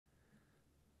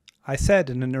I said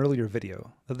in an earlier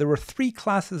video that there were three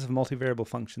classes of multivariable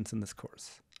functions in this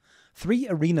course. Three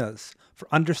arenas for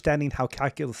understanding how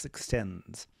calculus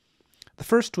extends. The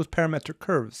first was parametric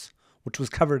curves, which was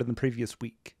covered in the previous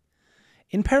week.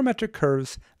 In parametric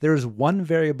curves, there is one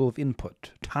variable of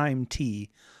input, time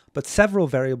t, but several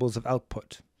variables of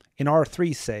output. In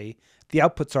R3, say, the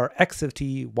outputs are x of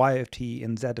t, y of t,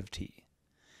 and z of t.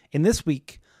 In this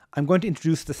week, I'm going to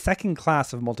introduce the second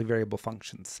class of multivariable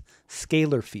functions,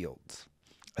 scalar fields.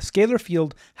 A scalar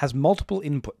field has multiple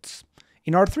inputs.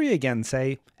 In R3 again,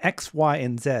 say, x, y,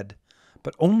 and z,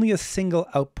 but only a single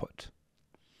output.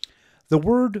 The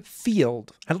word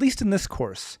field, at least in this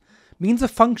course, means a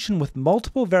function with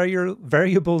multiple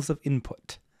variables of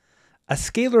input. A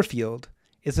scalar field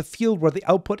is a field where the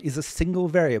output is a single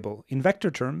variable, in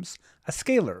vector terms, a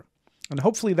scalar, and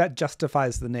hopefully that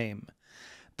justifies the name.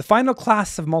 The final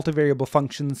class of multivariable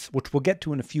functions, which we'll get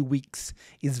to in a few weeks,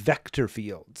 is vector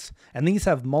fields, and these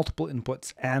have multiple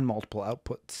inputs and multiple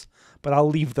outputs, but I'll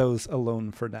leave those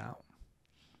alone for now.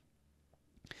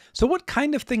 So what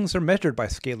kind of things are measured by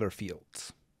scalar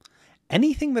fields?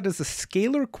 Anything that is a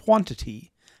scalar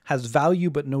quantity, has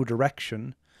value but no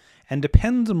direction, and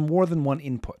depends on more than one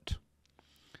input.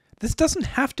 This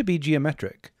doesn't have to be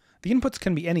geometric. The inputs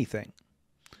can be anything.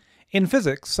 In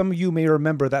physics, some of you may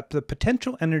remember that the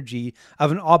potential energy of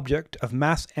an object of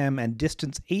mass m and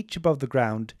distance h above the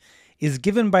ground is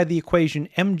given by the equation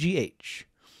mgh,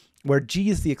 where g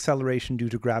is the acceleration due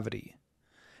to gravity.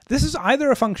 This is either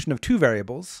a function of two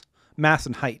variables, mass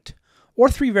and height, or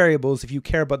three variables if you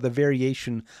care about the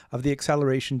variation of the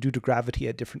acceleration due to gravity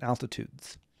at different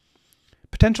altitudes.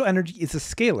 Potential energy is a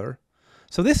scalar,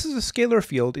 so this is a scalar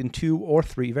field in two or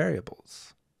three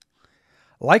variables.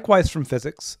 Likewise from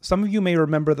physics, some of you may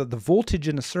remember that the voltage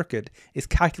in a circuit is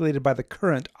calculated by the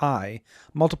current I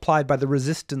multiplied by the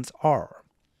resistance R.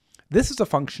 This is a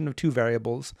function of two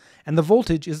variables, and the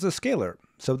voltage is a scalar,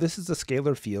 so this is a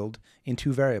scalar field in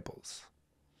two variables.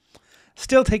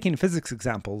 Still taking physics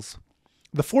examples,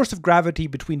 the force of gravity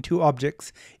between two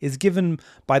objects is given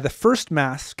by the first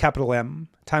mass, capital M,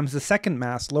 times the second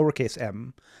mass, lowercase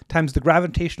m, times the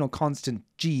gravitational constant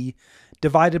g,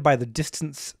 divided by the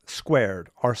distance squared,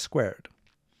 r squared.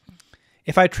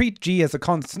 If I treat g as a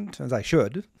constant, as I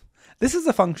should, this is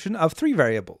a function of three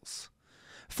variables.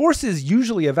 Force is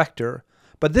usually a vector,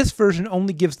 but this version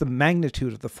only gives the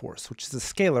magnitude of the force, which is a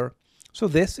scalar, so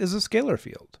this is a scalar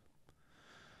field.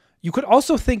 You could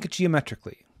also think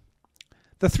geometrically.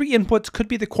 The three inputs could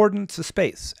be the coordinates of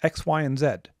space, x, y, and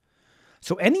z.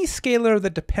 So any scalar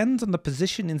that depends on the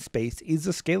position in space is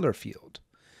a scalar field.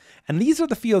 And these are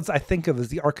the fields I think of as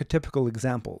the archetypical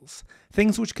examples,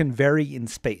 things which can vary in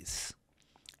space.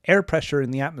 Air pressure in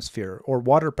the atmosphere, or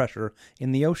water pressure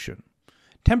in the ocean.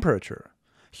 Temperature.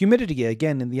 Humidity,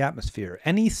 again, in the atmosphere.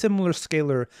 Any similar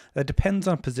scalar that depends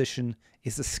on position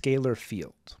is a scalar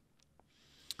field.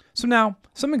 So now,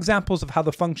 some examples of how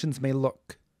the functions may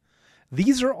look.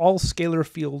 These are all scalar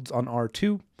fields on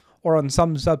R2, or on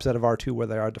some subset of R2 where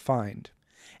they are defined.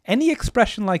 Any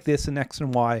expression like this in x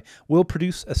and y will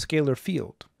produce a scalar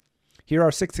field. Here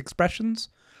are 6 expressions,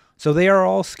 so they are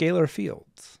all scalar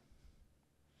fields.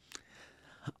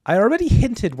 I already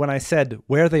hinted when I said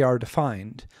where they are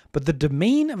defined, but the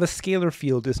domain of a scalar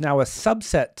field is now a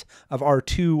subset of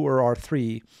R2 or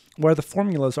R3 where the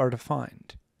formulas are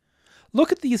defined.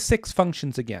 Look at these 6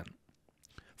 functions again.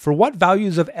 For what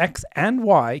values of x and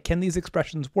y can these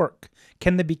expressions work?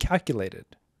 Can they be calculated?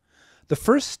 The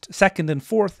first, second, and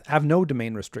fourth have no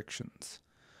domain restrictions.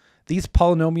 These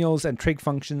polynomials and trig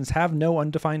functions have no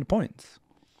undefined points.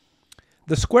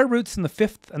 The square roots in the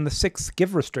fifth and the sixth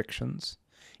give restrictions.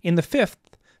 In the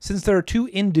fifth, since there are two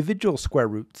individual square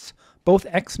roots, both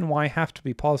x and y have to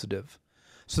be positive,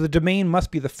 so the domain must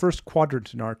be the first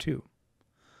quadrant in R2.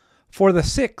 For the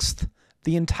sixth,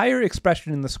 the entire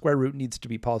expression in the square root needs to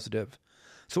be positive,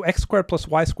 so x squared plus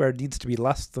y squared needs to be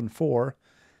less than 4,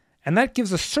 and that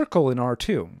gives a circle in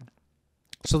R2.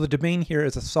 So the domain here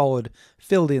is a solid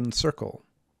filled-in circle.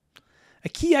 A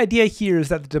key idea here is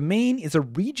that the domain is a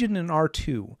region in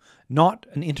R2, not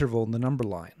an interval in the number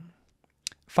line.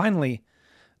 Finally,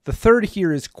 the third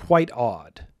here is quite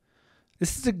odd.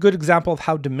 This is a good example of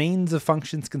how domains of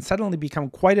functions can suddenly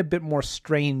become quite a bit more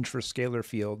strange for scalar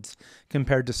fields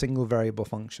compared to single variable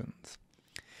functions.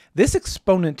 This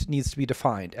exponent needs to be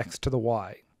defined, x to the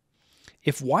y.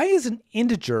 If y is an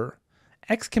integer,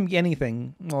 x can be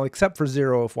anything, well, except for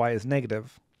 0 if y is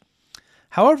negative.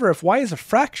 However, if y is a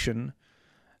fraction,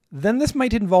 then this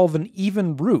might involve an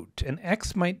even root, and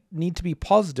x might need to be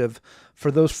positive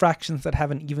for those fractions that have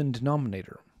an even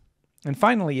denominator. And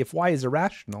finally, if y is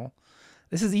irrational,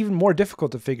 this is even more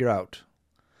difficult to figure out.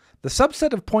 The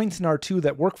subset of points in R2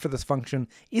 that work for this function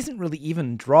isn't really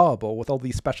even drawable with all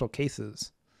these special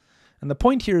cases. And the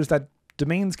point here is that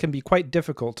domains can be quite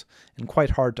difficult and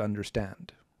quite hard to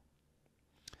understand.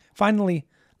 Finally,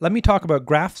 let me talk about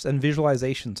graphs and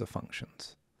visualizations of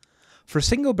functions. For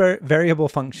single variable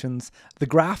functions, the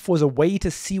graph was a way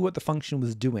to see what the function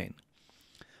was doing.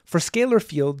 For scalar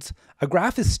fields, a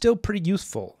graph is still pretty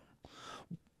useful.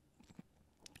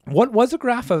 What was a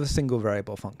graph of a single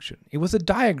variable function? It was a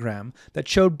diagram that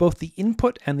showed both the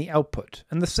input and the output,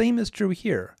 and the same is true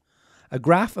here. A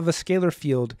graph of a scalar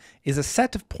field is a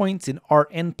set of points in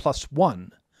Rn plus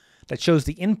 1 that shows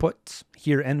the inputs,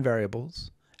 here n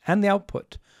variables, and the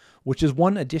output, which is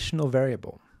one additional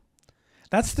variable.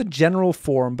 That's the general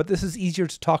form, but this is easier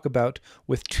to talk about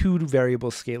with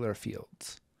two-variable scalar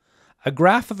fields. A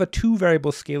graph of a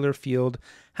two-variable scalar field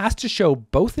has to show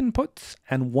both inputs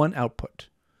and one output.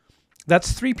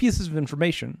 That's 3 pieces of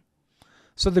information,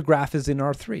 so the graph is in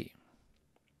R3.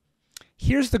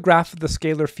 Here's the graph of the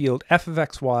scalar field f of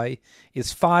xy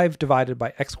is 5 divided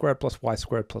by x squared plus y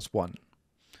squared plus 1.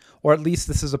 Or at least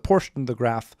this is a portion of the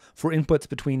graph for inputs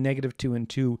between -2 and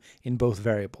 2 in both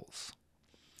variables.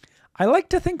 I like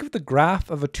to think of the graph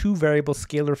of a two-variable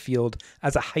scalar field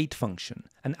as a height function,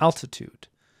 an altitude.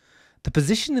 The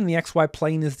position in the xy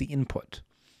plane is the input.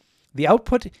 The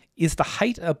output is the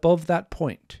height above that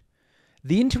point.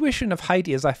 The intuition of height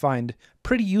is, I find,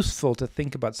 pretty useful to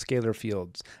think about scalar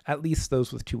fields, at least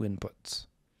those with two inputs.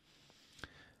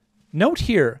 Note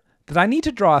here that I need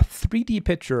to draw a 3D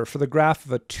picture for the graph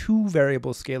of a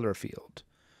two-variable scalar field.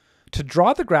 To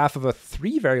draw the graph of a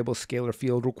three-variable scalar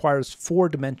field requires 4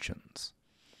 dimensions.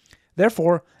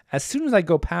 Therefore, as soon as I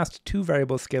go past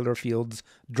two-variable scalar fields,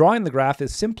 drawing the graph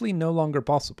is simply no longer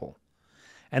possible.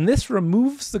 And this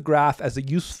removes the graph as a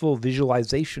useful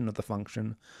visualization of the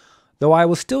function, though I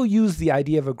will still use the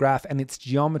idea of a graph and its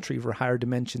geometry for higher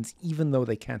dimensions even though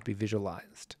they can't be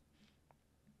visualized.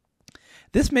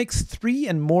 This makes 3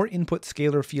 and more input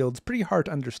scalar fields pretty hard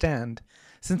to understand,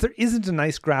 since there isn't a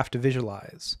nice graph to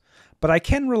visualize, but I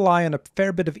can rely on a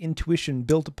fair bit of intuition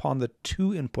built upon the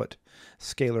 2-input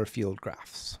scalar field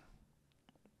graphs.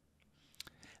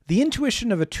 The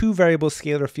intuition of a two-variable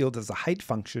scalar field as a height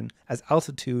function, as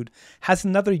altitude, has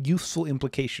another useful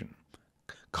implication: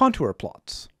 contour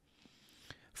plots.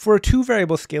 For a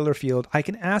two-variable scalar field, I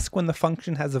can ask when the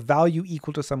function has a value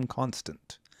equal to some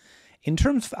constant. In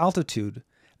terms of altitude,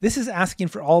 this is asking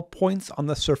for all points on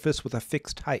the surface with a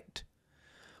fixed height.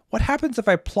 What happens if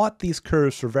I plot these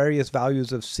curves for various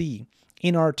values of c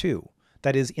in R2,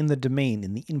 that is, in the domain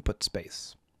in the input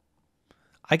space?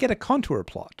 I get a contour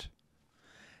plot.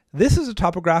 This is a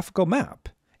topographical map.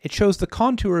 It shows the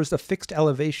contours of fixed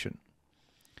elevation.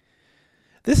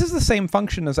 This is the same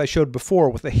function as I showed before,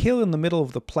 with a hill in the middle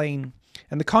of the plane,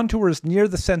 and the contours near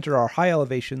the center are high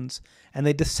elevations, and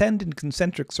they descend in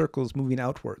concentric circles moving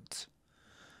outwards.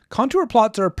 Contour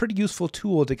plots are a pretty useful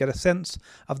tool to get a sense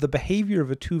of the behavior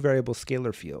of a two-variable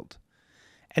scalar field.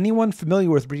 Anyone familiar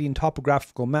with reading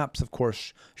topographical maps, of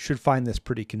course, should find this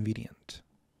pretty convenient.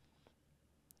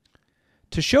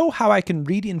 To show how I can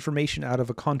read information out of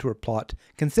a contour plot,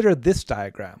 consider this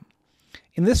diagram.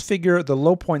 In this figure, the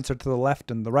low points are to the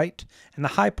left and the right, and the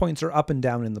high points are up and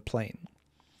down in the plane.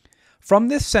 From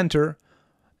this center,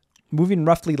 moving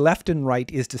roughly left and right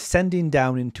is descending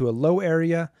down into a low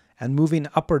area, and moving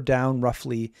up or down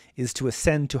roughly is to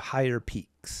ascend to higher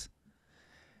peaks.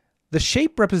 The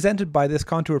shape represented by this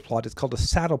contour plot is called a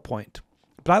saddle point,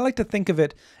 but I like to think of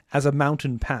it as a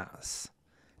mountain pass.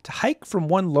 To hike from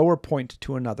one lower point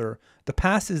to another, the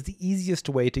pass is the easiest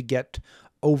way to get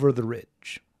over the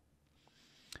ridge.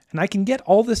 And I can get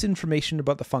all this information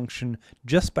about the function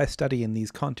just by studying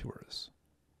these contours.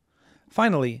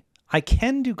 Finally, I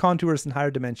can do contours in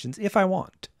higher dimensions if I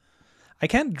want. I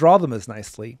can't draw them as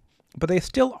nicely, but they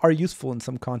still are useful in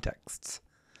some contexts.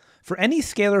 For any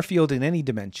scalar field in any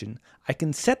dimension, I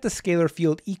can set the scalar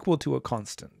field equal to a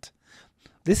constant.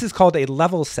 This is called a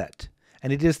level set,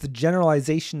 and it is the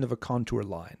generalization of a contour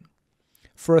line.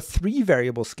 For a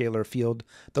three-variable scalar field,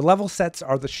 the level sets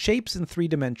are the shapes in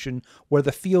 3-dimension where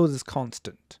the field is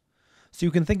constant. So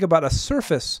you can think about a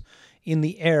surface in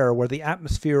the air where the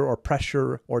atmosphere or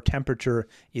pressure or temperature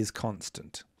is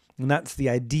constant. And that's the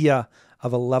idea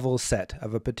of a level set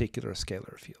of a particular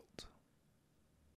scalar field.